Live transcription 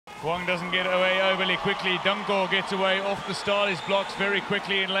Huang doesn't get away overly quickly. DOUNGKAEW gets away off the start. His blocks very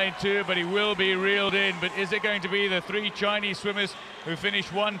quickly in lane 2, but he will be reeled in. But is it going to be the 3 Chinese swimmers who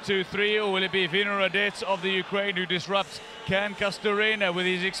finish 1, 2, 3, or will it be VYNOHRADETS of the Ukraine who disrupts? Can CASTORENA, with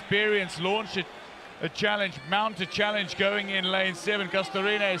his experience, launch a challenge, mount a challenge going in lane 7?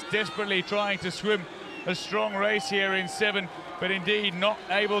 CASTORENA is desperately trying to swim a strong race here in 7, but indeed not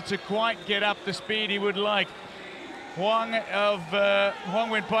able to quite get up the speed he would like. Huang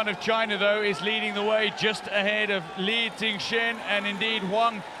Wenpan of China, though, is leading the way just ahead of Tingshen and indeed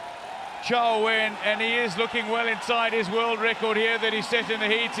Huang Chaowen, and he is looking well inside his world record here that he set in the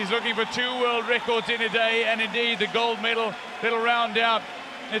heats. He's looking for 2 world records in a day, and indeed the gold medal that'll round out.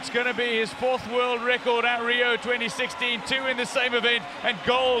 It's going to be his 4th world record at Rio 2016, 2 in the same event, and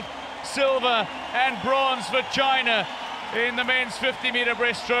gold, silver and bronze for China in the men's 50-meter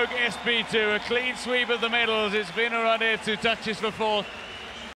breaststroke SB2. A clean sweep of the medals. It's VYNOHRADETS who touches for 4th.